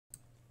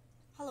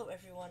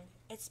everyone,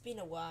 it's been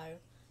a while.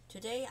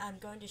 Today I'm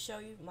going to show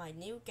you my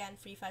new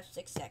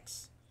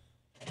GAN356X.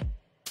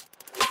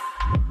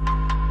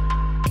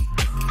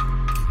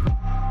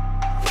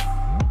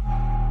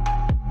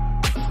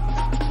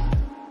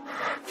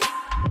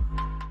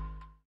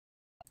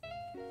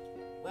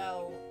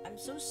 Well, I'm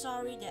so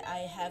sorry that I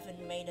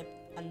haven't made an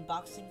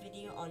unboxing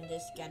video on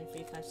this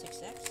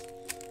GAN356X,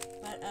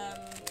 but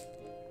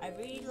I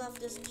really love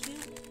this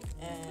cube.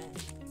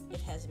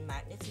 It has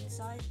magnets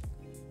inside,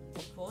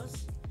 of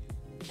course,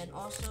 and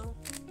also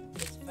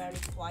it's very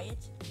quiet,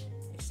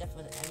 except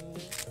for the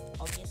enemies,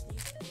 obviously.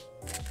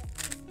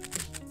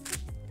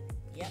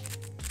 Yep,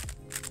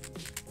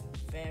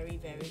 very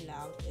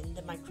loud in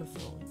the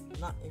microphone,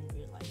 not in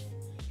real life.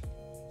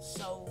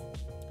 So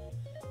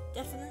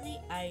definitely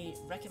I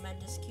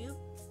recommend this cube,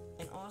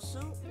 and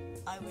also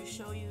I will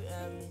show you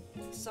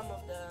some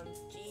of the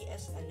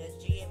GS and the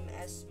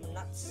GMS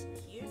nuts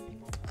here.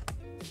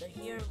 So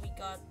here we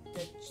got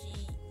the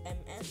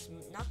GMS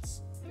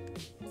nuts,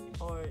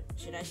 or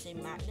should I say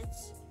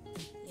magnets?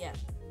 Yeah.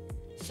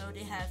 So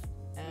they have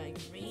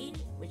green,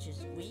 which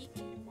is weak,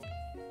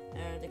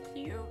 the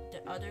clear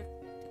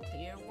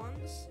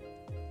ones,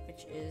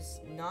 which is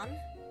none,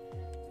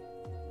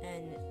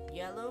 and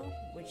yellow,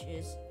 which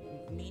is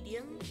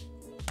medium,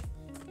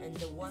 and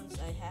the ones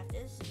I have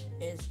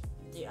is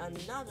the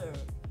another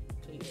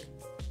clear,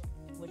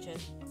 which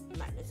has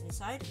magnets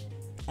inside,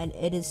 and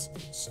it is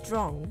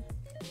strong.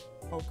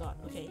 Oh god,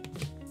 okay.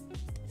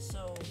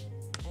 So,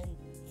 and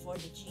for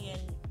the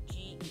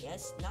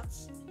GES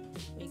nuts,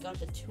 we got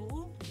the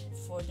tool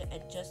for the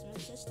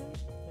adjustment system,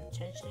 the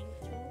tensioning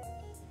tool.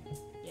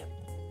 Yep.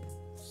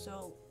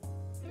 So,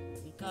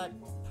 we got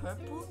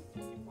purple,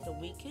 the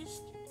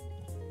weakest,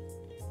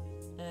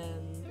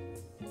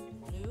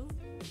 blue,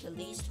 the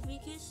least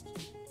weakest,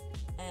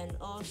 and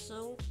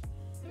also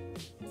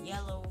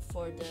yellow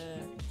for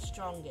the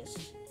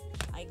strongest.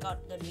 I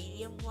got the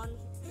medium one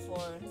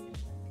for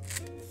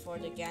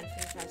the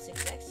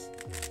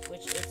GAN356X,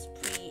 which is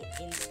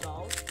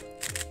pre-installed.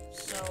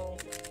 So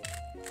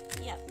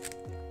yeah,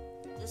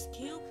 this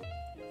cube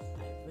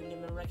I really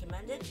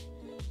recommend it.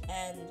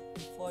 And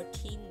for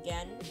Team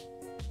GAN,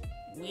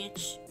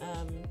 which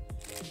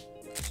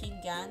Team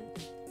GAN,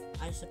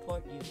 I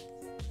support you.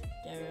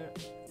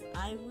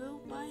 I will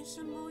buy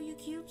some Moyu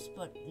cubes,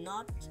 but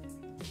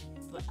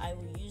I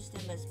will use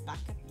them as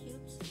backup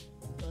cubes,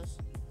 because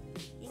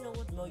you know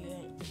what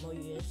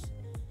Moyu is.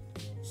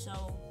 So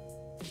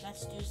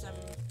let's do some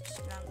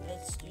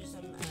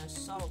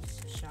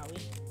salts, shall we?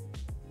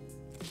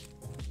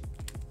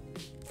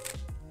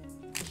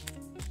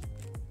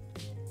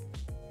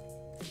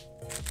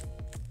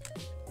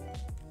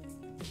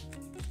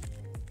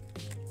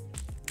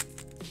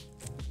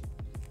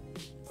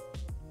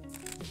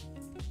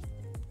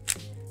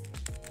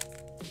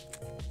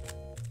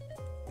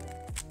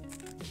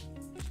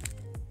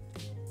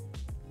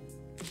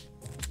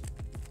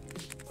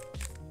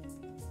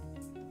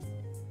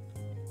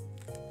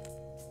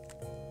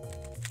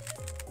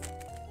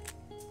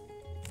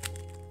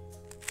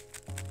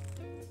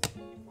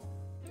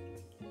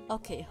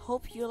 Okay,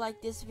 hope you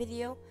like this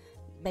video.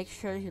 Make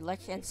sure you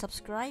like and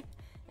subscribe,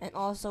 and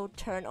also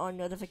turn on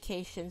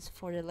notifications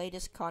for the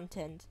latest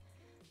content.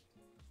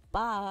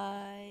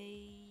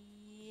 Bye.